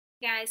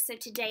Guys, so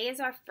today is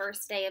our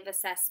first day of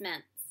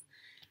assessments.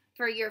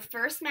 For your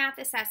first math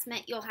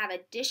assessment, you'll have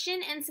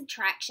addition and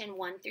subtraction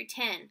 1 through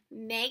 10.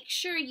 Make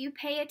sure you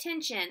pay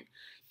attention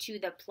to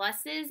the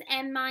pluses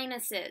and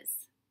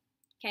minuses.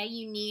 Okay,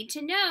 you need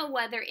to know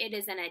whether it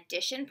is an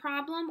addition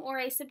problem or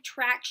a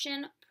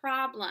subtraction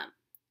problem.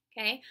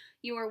 Okay,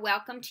 you are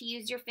welcome to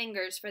use your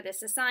fingers for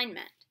this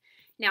assignment.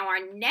 Now,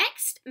 our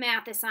next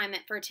math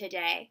assignment for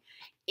today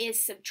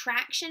is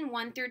subtraction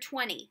 1 through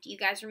 20. Do you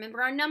guys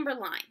remember our number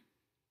line?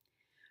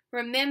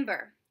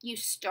 Remember, you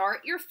start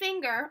your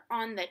finger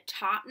on the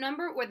top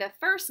number or the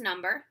first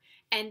number,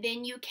 and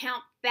then you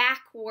count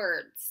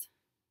backwards.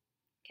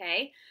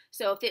 Okay,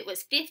 so if it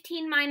was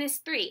 15 minus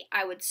 3,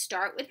 I would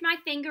start with my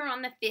finger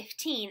on the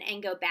 15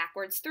 and go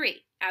backwards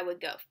 3. I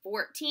would go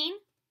 14,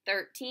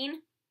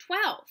 13,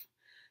 12.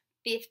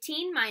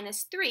 15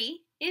 minus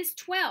 3 is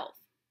 12.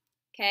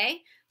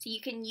 Okay, so you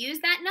can use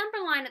that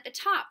number line at the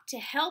top to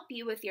help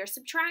you with your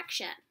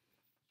subtraction.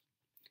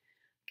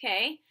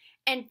 Okay,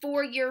 and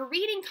for your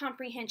reading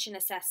comprehension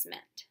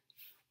assessment,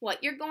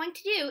 what you're going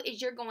to do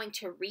is you're going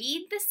to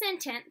read the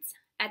sentence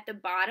at the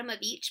bottom of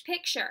each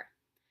picture.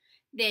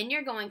 Then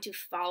you're going to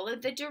follow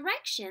the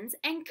directions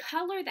and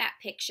color that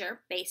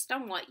picture based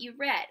on what you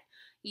read.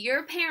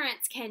 Your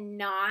parents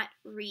cannot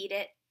read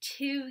it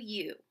to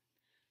you.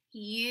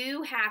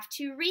 You have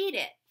to read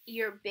it.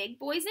 Your big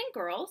boys and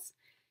girls,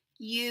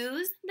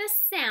 use the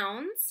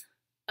sounds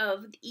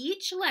of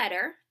each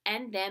letter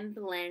and then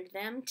blend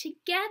them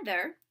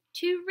together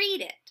to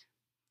read it.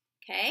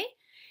 Okay?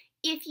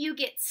 If you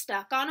get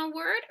stuck on a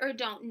word or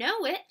don't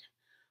know it,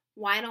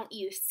 why don't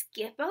you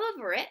skip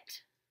over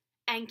it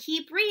and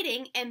keep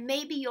reading, and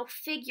maybe you'll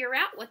figure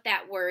out what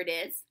that word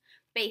is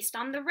based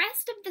on the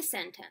rest of the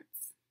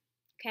sentence.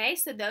 Okay,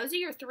 so those are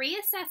your 3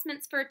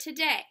 assessments for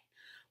today.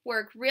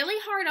 Work really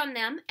hard on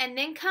them and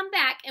then come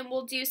back and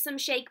we'll do some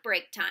shake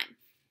break time.